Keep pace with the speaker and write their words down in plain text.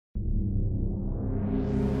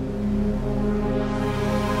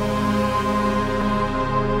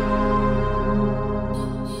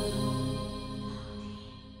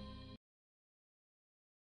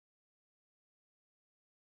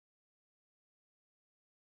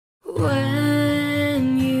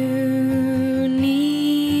When you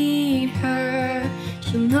need her,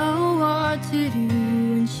 she'll know what to do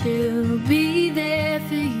and she'll be there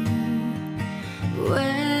for you.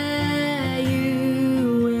 Where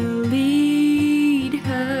you will lead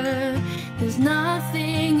her, there's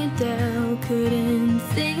nothing Adele couldn't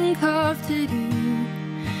think of to do.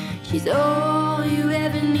 She's all you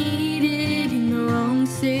ever needed in the wrong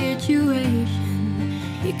situation.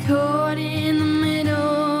 You're caught in the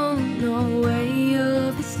middle, no way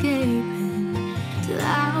of escaping. Till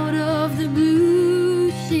out of the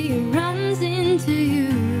blue she runs into you.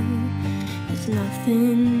 There's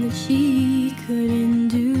nothing that she couldn't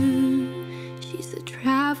do. She's a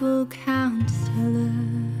travel counselor.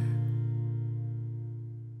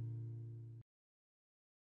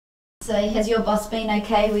 So has your boss been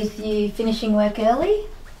okay with you finishing work early?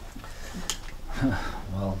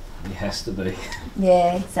 Well, he has to be.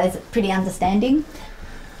 Yeah, so is it pretty understanding?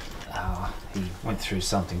 He went through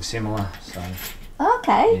something similar, so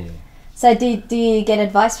Okay. yeah. So do you get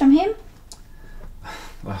advice from him?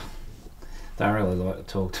 Well, don't really like to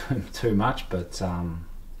talk to him too much, but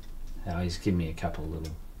he's given me a couple of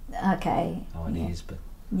little Okay. ideas, but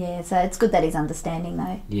Yeah, so it's good that he's understanding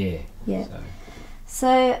though. yeah. Yeah.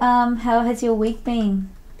 So how has your week been?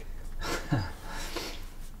 Yeah.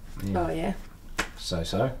 Oh yeah, So.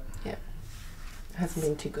 hasn't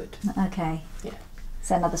been too good. Okay. Yeah.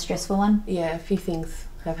 So another stressful one? Yeah, a few things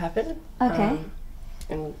have happened. Okay.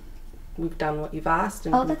 And we've done what you've asked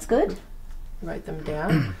and Oh, that's good. wrote them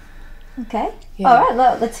down. Okay. Yeah. All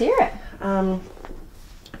right, let's hear it.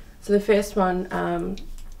 So the first one,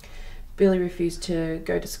 Billy refused to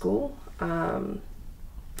go to school.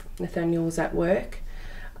 Nathaniel was at work,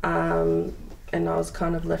 and I was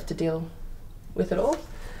kind of left to deal with it all.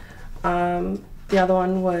 The other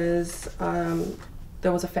one was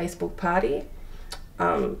there was a Facebook party.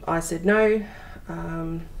 I said no.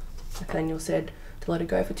 Nathaniel said to let her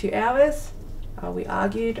go for 2 hours. We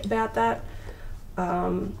argued about that.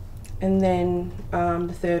 And then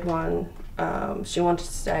the third one, she wanted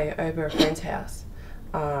to stay over a friend's house,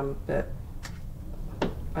 but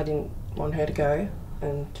I didn't want her to go,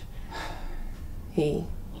 and he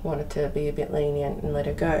wanted to be a bit lenient and let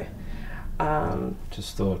her go.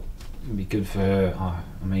 Just thought it'd be good for her.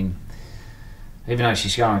 I mean, even though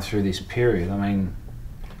she's going through this period, I mean,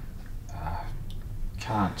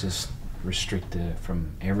 can't just restrict her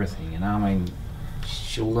from everything, you know. I mean,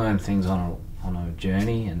 she'll learn things on a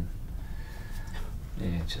journey, and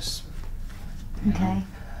yeah, just. Okay.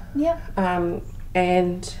 Yep.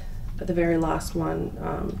 And at the very last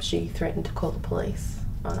one, she threatened to call the police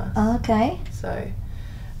on us. Okay. So,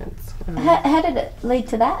 it's, How did it lead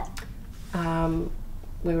to that?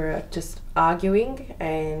 we were just arguing,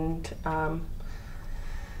 and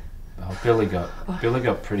Billy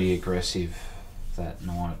got pretty aggressive that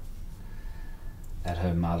night at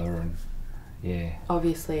her mother, and yeah.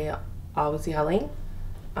 obviously I was yelling.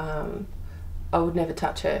 I would never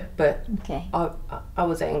touch her, but Okay. I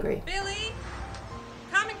was angry. Billy,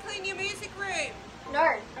 come and clean your music room.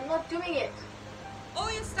 No, I'm not doing it.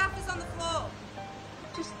 All your stuff is on the floor.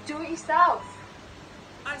 Just do it yourself.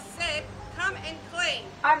 I said, come and clean.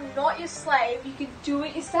 I'm not your slave. You can do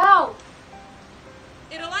it yourself.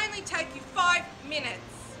 It'll only take you 5 minutes.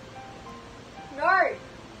 No.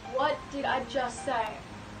 What did I just say?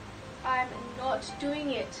 I'm not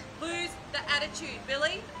doing it. Lose the attitude,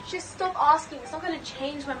 Billy. Just stop asking. It's not going to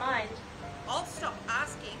change my mind. I'll stop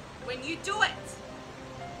asking when you do it.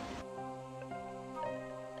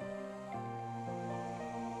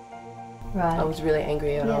 Right. I was really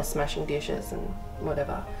angry, and Yeah. I was smashing dishes and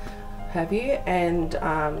whatever have you, and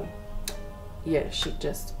yeah, she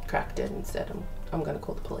just cracked it and said, I'm going to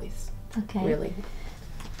call the police. Okay. Really.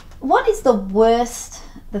 What is the worst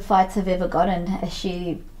the fights have ever gotten? Has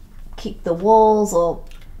she kicked the walls or?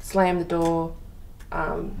 Slammed the door,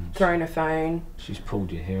 thrown her phone. She's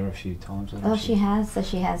pulled your hair a few times. Oh, she has. So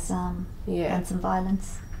she has Yeah. done some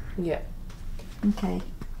violence. Yeah. Okay.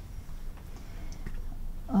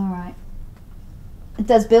 All right.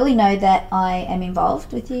 Does Billy know that I am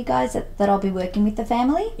involved with you guys? That I'll be working with the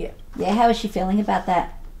family? Yeah. Yeah. How is she feeling about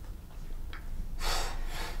that?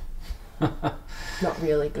 Not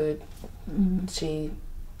really good. She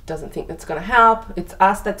doesn't think that's going to help. It's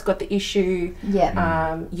us that's got the issue.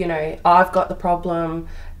 Yeah. You know, I've got the problem.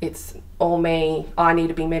 It's all me. I need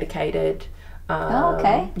to be medicated. Oh,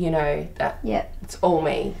 okay. You know, that. Yeah. It's all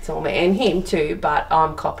me. It's all me. And him too, but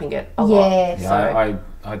I'm copping it a Yeah. lot. Yeah, So,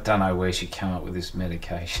 I don't know where she came up with this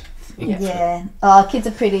medication thing. Yeah. Oh, kids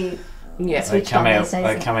are pretty yeah. They switched come on out. these days.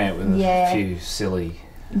 They come out with Yeah. a few silly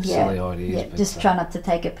silly ideas. Yeah, but, just try not to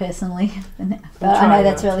take it personally. But I trying know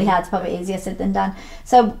that's not really to. hard. It's probably easier said than done.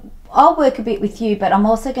 So I'll work a bit with you, but I'm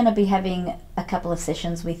also going to be having a couple of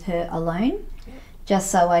sessions with her alone,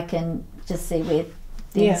 just so I can just see where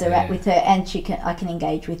things are at with her, and I can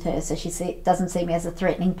engage with her, so she doesn't see me as a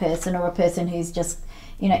threatening person or a person who's just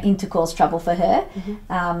in to cause trouble for her.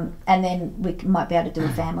 And then we might be able to do a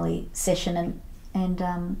family session and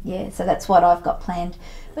so that's what I've got planned.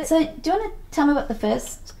 So do you want to tell me what the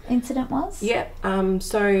first incident was? Yeah.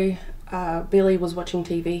 So Billy was watching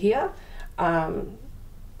TV here,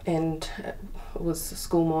 and it was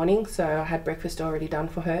school morning, so I had breakfast already done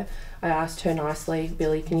for her. I asked her nicely,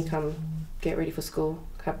 Billy, can you come get ready for school,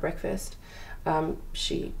 have breakfast?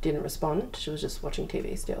 She didn't respond. She was just watching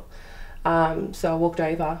TV still. So I walked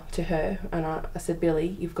over to her and I said,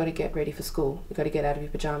 Billy, you've got to get ready for school. You've got to get out of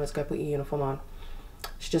your pyjamas, go put your uniform on.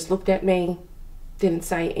 She just looked at me, didn't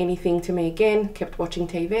say anything to me again, kept watching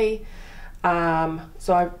TV.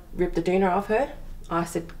 So I ripped the doona off her. I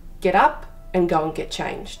said, get up and go and get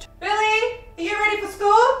changed. Billy, are you ready for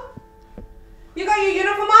school? You got your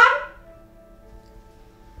uniform on?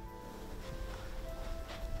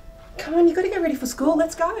 Come on, you got to get ready for school.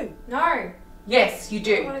 Let's go. No, Yes, you I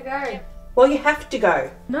do. want to go. Well, you have to go.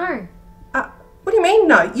 No, What do you mean,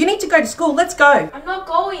 no? You need to go to school. Let's go. I'm not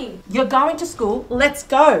going. You're going to school. Let's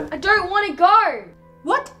go. I don't want to go.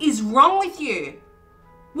 What is wrong with you?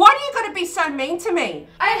 Why do you got to be so mean to me?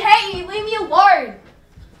 I hate you. Leave me alone.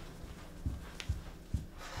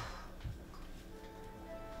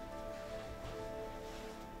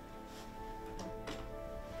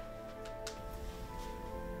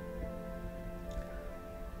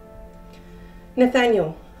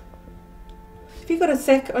 Nathaniel, have you got a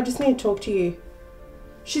sec? I just need to talk to you.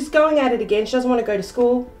 She's going at it again. She doesn't want to go to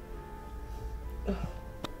school. Ugh.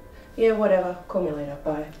 Yeah, whatever. Call me later.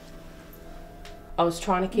 Bye. I was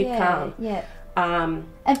trying to keep calm. Yeah. Um,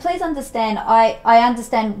 And please understand, I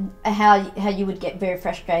understand how you would get very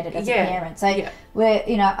frustrated as a parent. So we're,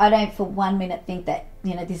 I don't for 1 minute think that,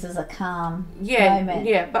 this is a calm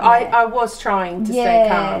moment. but I was trying to stay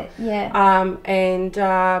calm.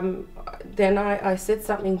 Then I said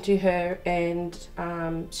something to her and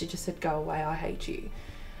she just said, go away, I hate you.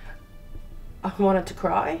 I wanted to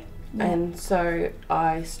cry and so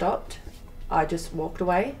I stopped. I just walked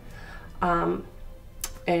away and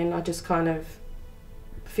I just kind of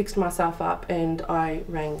fixed myself up and I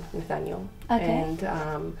rang Nathaniel.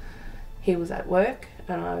 And he was at work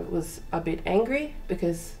and I was a bit angry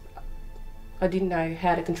because I didn't know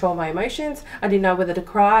how to control my emotions. I didn't know whether to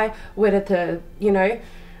cry, whether to,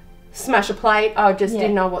 smash a plate. I just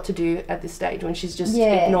didn't know what to do at this stage when she's just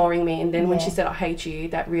ignoring me. And then when she said, I hate you,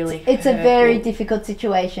 that really It's a hurt very me. difficult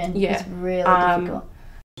situation. Yeah. It's really difficult.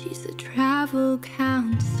 She's the travel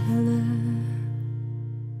counselor.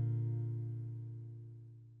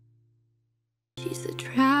 She's the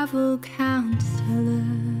travel counselor.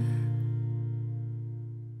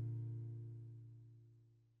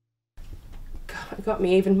 It got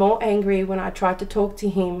me even more angry when I tried to talk to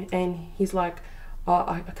him and he's like, oh,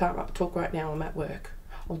 I can't talk right now, I'm at work.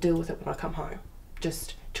 I'll deal with it when I come home.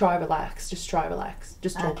 Just try relax, just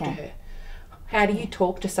talk to her. How do you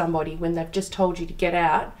talk to somebody when they've just told you to get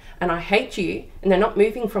out and I hate you and they're not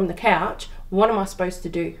moving from the couch? What am I supposed to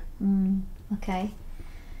do? Okay.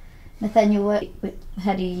 Nathaniel, are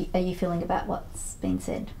you feeling about what's been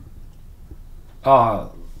said?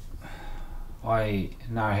 Oh, I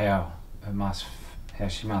know how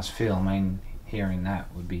she must feel. I mean, hearing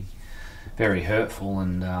that would be very hurtful,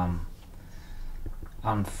 and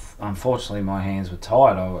unfortunately my hands were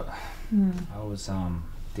tied. I was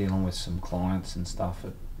dealing with some clients and stuff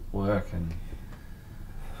at work, and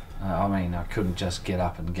I couldn't just get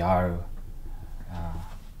up and go. I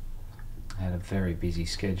had a very busy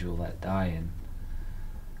schedule that day,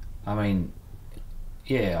 and I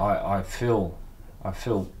feel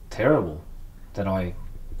terrible that I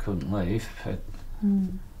couldn't leave, but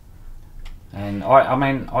and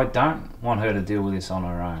I don't want her to deal with this on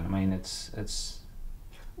her own. I mean, it's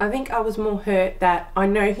I think I was more hurt that I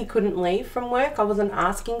know he couldn't leave from work. I wasn't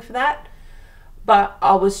asking for that, but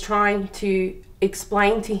I was trying to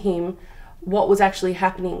explain to him what was actually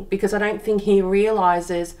happening, because I don't think he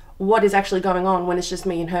realizes what is actually going on when it's just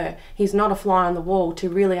me and her. He's not a fly on the wall to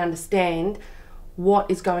really understand what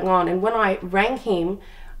is going on. And when I rang him,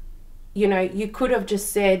 you could have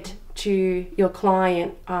just said to your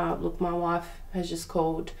client, look, my wife has just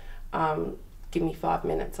called, give me 5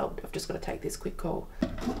 minutes, I've just got to take this quick call.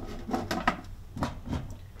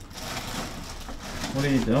 What are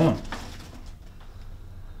you doing?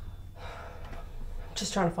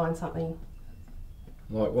 Just trying to find something.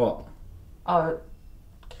 Like what? Oh,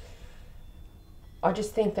 I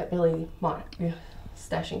just think that Billy might be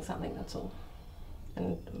stashing something, that's all.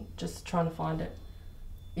 And I'm just trying to find it,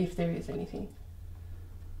 if there is anything.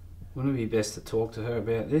 Wouldn't it be best to talk to her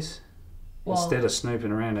about this? Well, instead of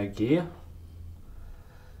snooping around her gear?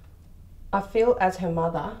 I feel as her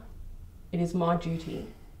mother, it is my duty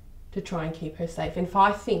to try and keep her safe. And if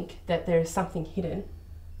I think that there is something hidden,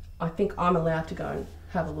 I think I'm allowed to go and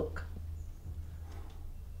have a look.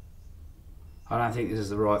 I don't think this is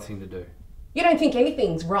the right thing to do. You don't think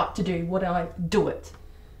anything's right to do, would I do it?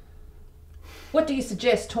 What do you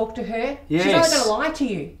suggest? Talk to her? Yes. She's not going to lie to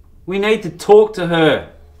you. We need to talk to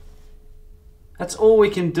her. That's all we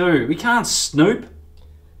can do. We can't snoop.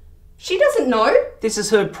 She doesn't know. This is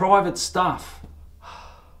her private stuff.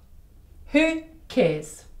 Who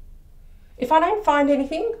cares? If I don't find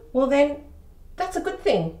anything, well then, that's a good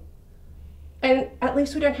thing. And at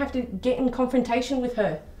least we don't have to get in confrontation with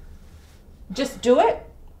her. Just do it,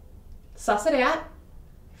 suss it out.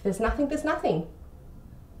 If there's nothing, there's nothing.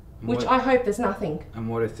 Which I hope there's nothing. And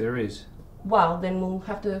what if there is? Well, then we'll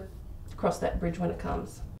have to cross that bridge when it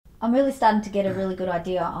comes. I'm really starting to get a really good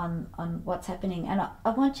idea on what's happening, and I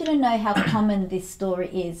want you to know how common this story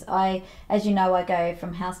is. As you know, I go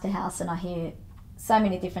from house to house and I hear so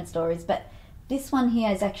many different stories, but this one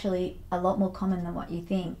here is actually a lot more common than what you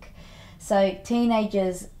think. So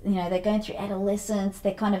teenagers, you know, they're going through adolescence,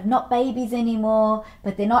 they're kind of not babies anymore,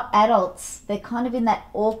 but they're not adults. They're kind of in that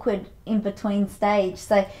awkward in-between stage.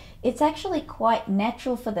 So it's actually quite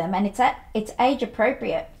natural for them, and it's age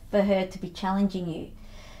appropriate for her to be challenging you.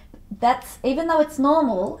 That's, even though it's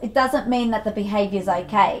normal, it doesn't mean that the behaviour's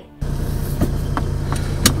okay.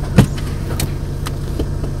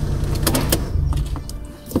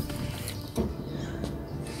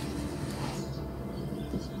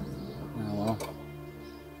 Oh well.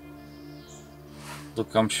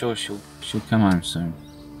 Look, I'm sure she'll come home soon.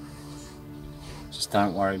 Just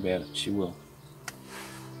don't worry about it, she will.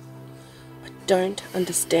 I don't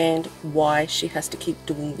understand why she has to keep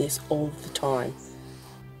doing this all the time.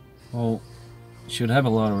 Well, she would have a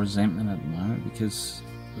lot of resentment at the moment because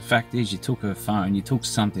the fact is you took her phone, you took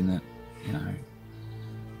something that, you know,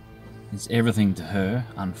 is everything to her,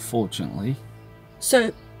 unfortunately.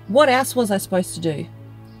 So, what else was I supposed to do?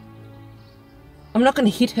 I'm not going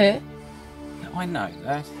to hit her. Yeah, I know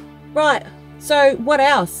that. Right, so what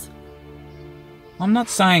else? I'm not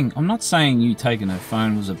saying you taking her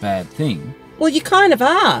phone was a bad thing. Well, you kind of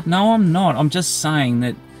are. No, I'm not. I'm just saying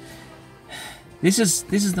that this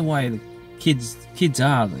is the way the kids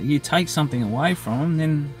are. You take something away from them,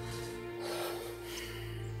 then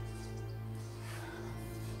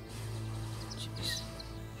jeez.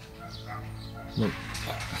 Look,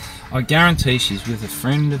 I guarantee she's with a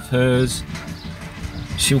friend of hers.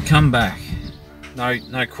 She'll come back.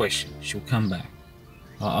 No question. She'll come back.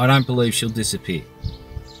 I don't believe she'll disappear.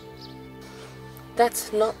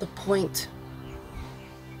 That's not the point.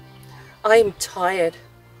 I am tired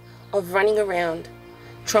of running around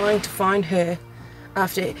trying to find her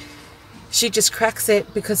after she just cracks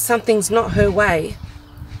it because something's not her way.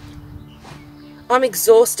 I'm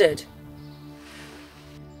exhausted.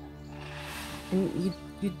 And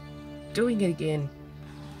you're doing it again.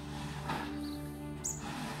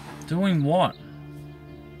 Doing what?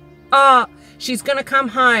 She's gonna come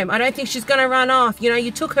home. I don't think she's gonna run off. You know,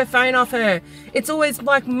 you took her phone off her. It's always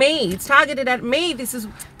like me. It's targeted at me.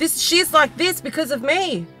 She's like this because of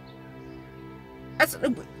me.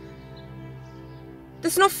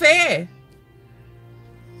 That's not fair.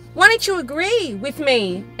 Why don't you agree with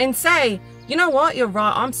me and say, you know what, you're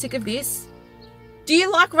right, I'm sick of this. Do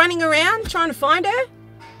you like running around trying to find her?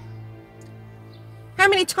 How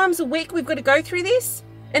many times a week we've got to go through this?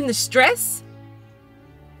 And the stress?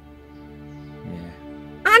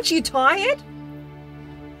 Yeah, Aren't you tired?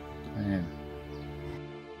 I am.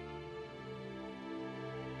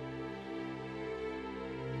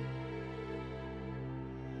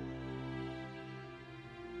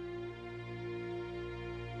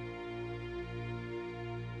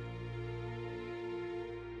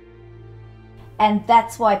 And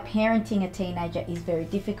that's why parenting a teenager is very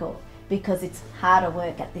difficult, because it's harder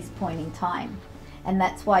work at this point in time. And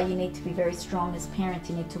that's why you need to be very strong as parents.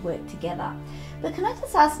 You need to work together. But can I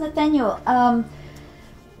just ask, Nathaniel,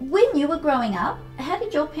 when you were growing up, how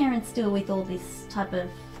did your parents deal with all this type of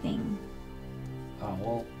thing? Oh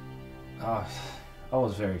well, I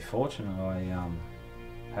was very fortunate. I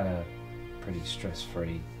had a pretty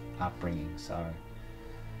stress-free upbringing, so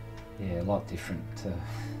yeah, a lot different to.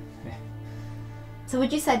 So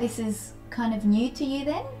would you say this is kind of new to you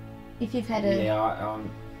then? If you've had a... Yeah,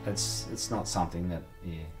 it's not something that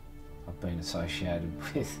I've been associated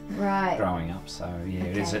with Right. growing up. So yeah,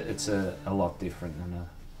 Okay. it's a lot different and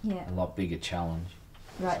Yeah. a lot bigger challenge.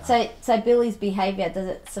 Right. So Billy's behaviour, does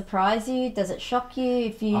it surprise you? Does it shock you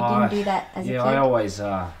if you didn't do that as a kid? Yeah, I always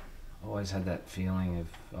had that feeling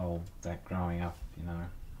of that growing up, you know,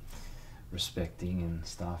 respecting and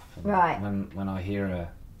stuff. And Right. When I hear a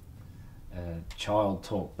child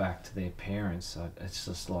talk back to their parents, it's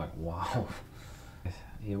just like, wow.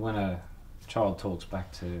 Yeah, when a child talks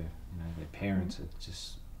back to, you know, their parents, it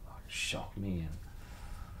just like shocked me. And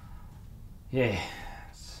yeah,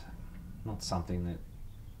 it's not something that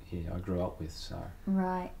I grew up with. So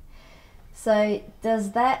Right. So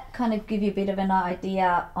does that kind of give you a bit of an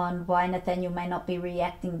idea on why Nathaniel may not be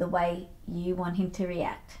reacting the way you want him to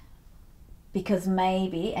react? Because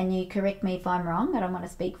maybe, and you correct me if I'm wrong, I don't want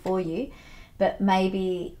to speak for you, but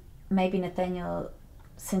maybe Nathaniel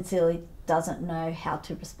sincerely doesn't know how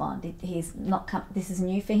to respond. He's not this is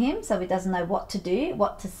new for him, so he doesn't know what to do,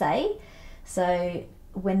 what to say. So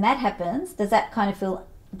when that happens, does that kind of feel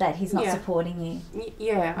that he's not supporting you?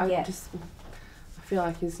 I feel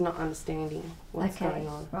like he's not understanding what's going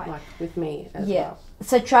on, like with me as well.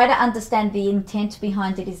 So try to understand the intent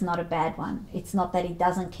behind it is not a bad one. It's not that he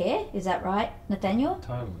doesn't care. Is that right, Nathaniel?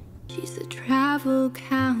 totally. She's the travel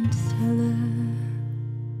counselor.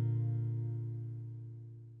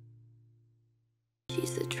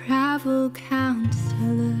 She's the travel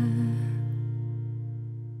counselor.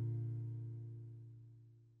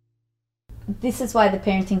 This is why the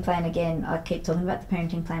parenting plan, again, I keep talking about the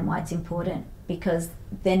parenting plan, why it's important, because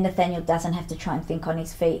then Nathaniel doesn't have to try and think on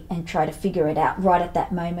his feet and try to figure it out right at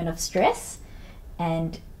that moment of stress,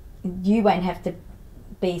 and you won't have to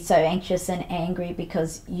be so anxious and angry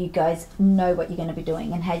because you guys know what you're going to be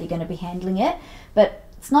doing and how you're going to be handling it. But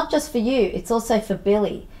it's not just for you, it's also for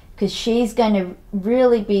Billy, because she's going to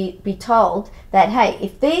really be told that, hey,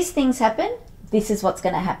 if these things happen, this is what's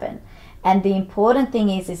going to happen. And the important thing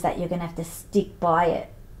is that you're going to have to stick by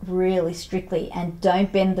it really strictly and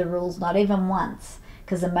don't bend the rules, not even once.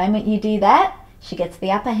 Because the moment you do that, she gets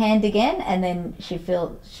the upper hand again, and then she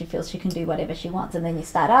feels she can do whatever she wants, and then you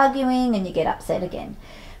start arguing and you get upset again.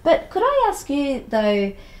 But could I ask you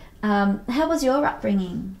though, how was your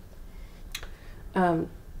upbringing? It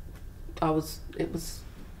was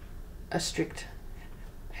a strict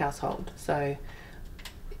household, so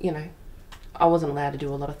you know, I wasn't allowed to do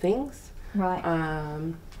a lot of things. Right.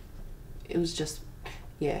 It was just,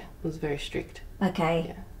 it was very strict. Okay.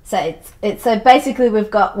 Yeah. So so basically we've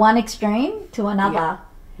got one extreme to another.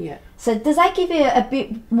 Yeah. So does that give you a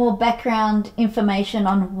bit more background information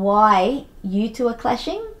on why you two are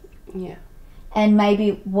clashing? Yeah. And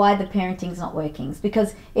maybe why the parenting's not working?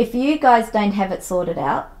 Because if you guys don't have it sorted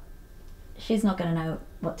out, she's not going to know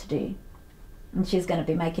what to do. And she's going to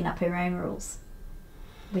be making up her own rules,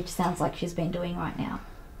 which sounds like she's been doing right now.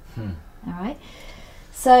 All right.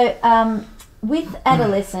 So with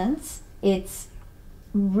adolescents, it's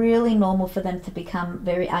really normal for them to become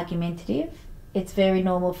very argumentative. It's very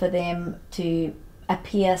normal for them to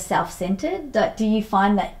appear self-centered. Do you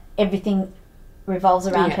find that everything revolves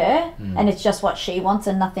around her and it's just what she wants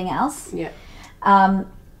and nothing else? Yeah.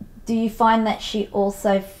 Do you find that she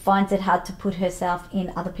also finds it hard to put herself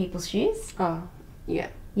in other people's shoes? Oh, yeah.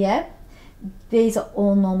 Yeah? These are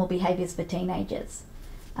all normal behaviours for teenagers.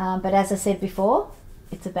 But as I said before,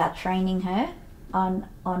 it's about training her on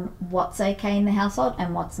what's okay in the household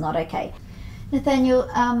and what's not okay.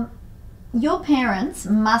 Nathaniel, your parents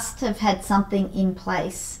must have had something in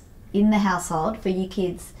place in the household for you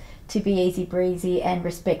kids to be easy breezy and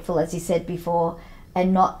respectful, as you said before,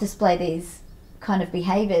 and not display these kind of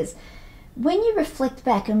behaviours. When you reflect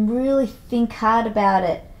back and really think hard about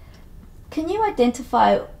it, can you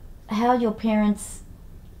identify how your parents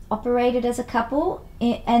operated as a couple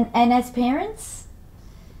and as parents?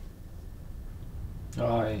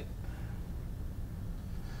 I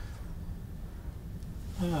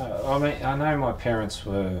mean, I know my parents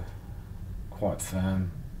were quite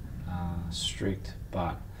firm, strict,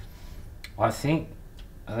 but I think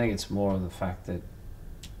it's more of the fact that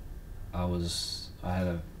I had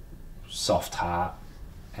a soft heart,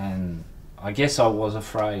 and I guess I was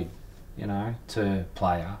afraid, you know, to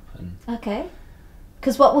play up. And Okay.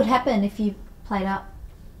 Because what would happen if you played up?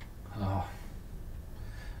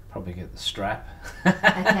 Probably get the strap.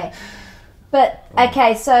 Okay. But,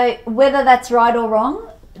 okay, so whether that's right or wrong,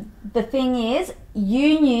 the thing is,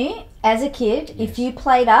 you knew as a kid, if you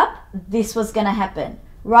played up, this was going to happen.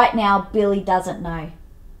 Right now, Billy doesn't know.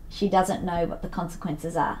 She doesn't know what the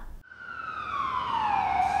consequences are.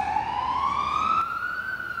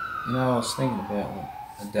 You know, I was thinking about what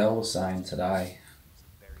Adele was saying today.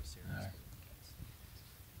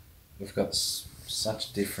 we've got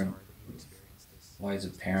such different ways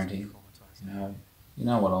of parenting. You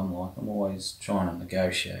know what I'm like. I'm always trying to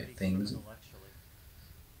negotiate things. One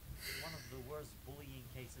of the worst bullying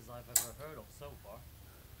cases I've ever heard of so far.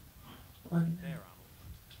 Fair, Arnold.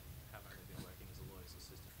 Haven't really been working as a lawyer's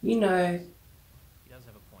assistant. You know, He does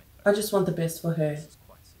have a point, I just want the best for her. this is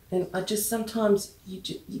quite serious. And I just sometimes,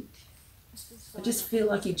 I just feel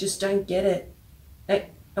like you just don't get it.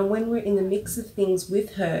 And when we're in the mix of things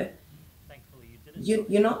with her, Thankfully you didn't.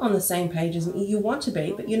 you're not on the same page as me. You want to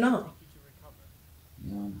be, but you're not.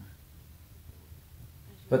 No.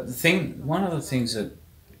 But one of the things that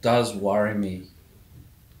does worry me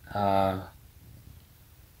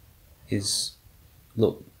is,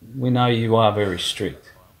 look, we know you are very strict,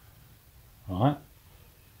 right?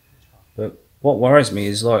 But what worries me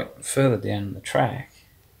is, like, further down the track,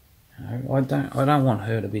 I don't want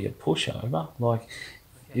her to be a pushover. Like,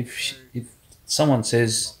 if someone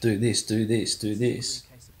says do this, do this, do this,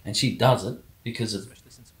 and she does it because of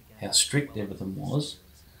how strict everything was,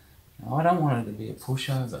 I don't want her to be a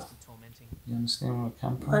pushover. You understand where I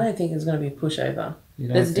come from? I don't think it's going to be a pushover. You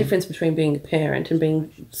don't There's a think? difference between being a parent and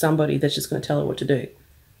being somebody that's just going to tell her what to do.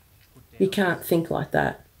 You can't think like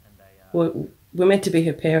that. We're meant to be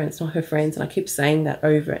her parents, not her friends, and I keep saying that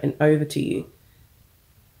over and over to you.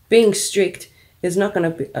 Being strict is not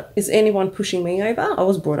going to be... is anyone pushing me over? I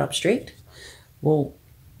was brought up strict. Well,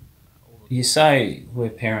 you say we're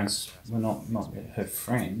parents, we're not her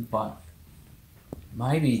friend, but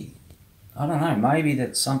maybe, I don't know, maybe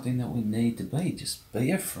that's something that we need to be. Just be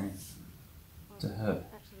a friend to her.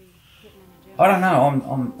 I don't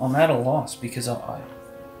know. I'm at a loss because I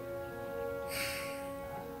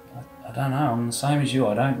don't know. I'm the same as you.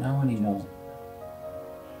 I don't know anymore.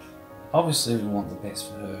 Obviously, we want the best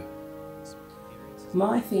for her.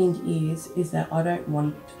 My thing is that I don't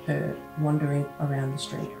want her wandering around the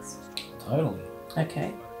streets. Totally.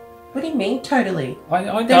 Okay. What do you mean, totally? I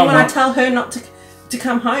Then don't when I want... tell her not to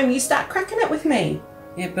come home, you start cracking it with me.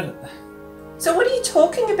 Yeah, but So what are you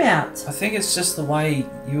talking about? I think it's just the way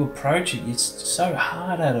you approach it. It's so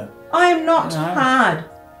hard at her. I am not You know. hard.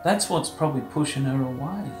 That's what's probably pushing her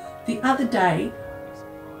away. The other day,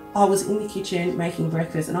 I was in the kitchen making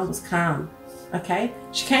breakfast and I was calm. Okay?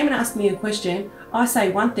 She came and asked me a question. I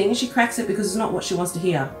say one thing and she cracks it because it's not what she wants to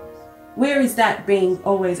hear. Where is that being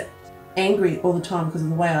always angry all the time because of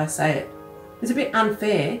the way I say it? It's a bit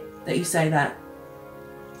unfair that you say that.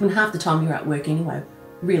 And half the time you're at work anyway.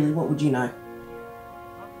 Really, what would you know?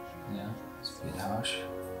 Yeah, it's a bit harsh.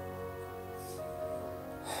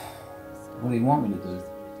 What do you want me to do?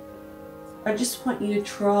 I just want you to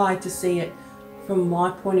try to see it from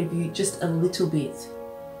my point of view just a little bit.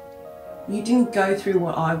 You didn't go through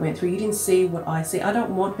what I went through. You didn't see what I see. I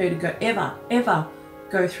don't want her to go ever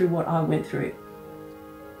go through what I went through.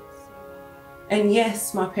 And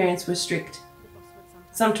yes, my parents were strict.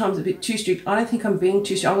 Sometimes a bit too strict. I don't think I'm being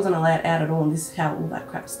too strict. I wasn't allowed out at all, and this is how all that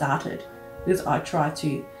crap started. Because I tried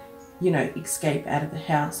to, escape out of the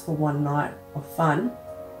house for one night of fun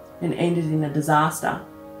and ended in a disaster.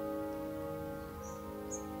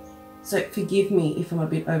 So forgive me if I'm a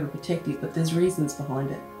bit overprotective, but there's reasons behind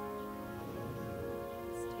it.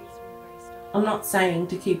 I'm not saying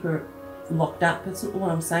to keep her locked up. That's not what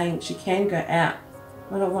I'm saying. She can go out.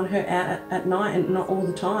 I don't want her out at night and not all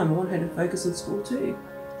the time. I want her to focus on school too.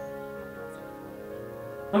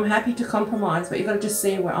 I'm happy to compromise, but you've got to just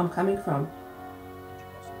see where I'm coming from.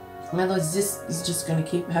 Otherwise, this is just going to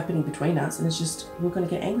keep happening between us, and we're going to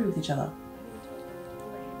get angry with each other.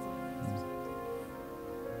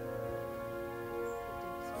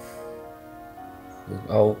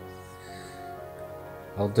 I'll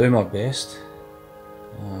do my best.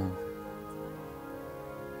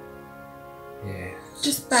 Yeah.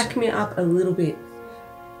 Just back me up a little bit.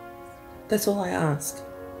 That's all I ask.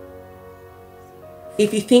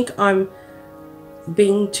 If you think I'm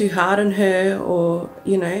being too hard on her or,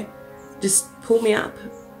 just pull me up.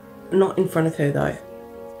 Not in front of her though.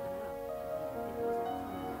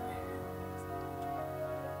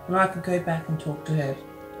 And I could go back and talk to her.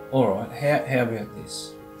 All right. How about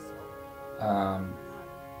this?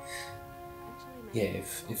 Yeah.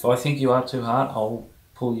 If I think you are too hard, I'll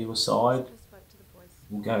pull you aside.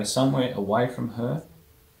 We'll go somewhere away from her,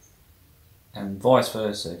 and vice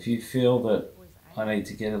versa. If you feel that I need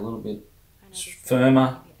to get a little bit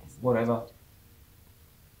firmer, whatever,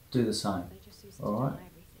 do the same. All right?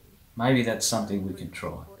 Maybe that's something we can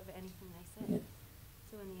try. Yeah.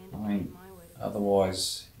 I mean,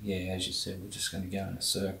 otherwise, yeah, as you said, we're just going to go in a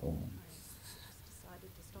circle.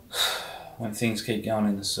 And when things keep going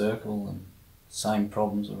in a circle and same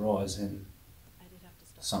problems arise, then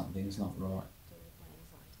something's not right.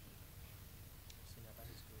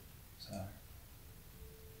 So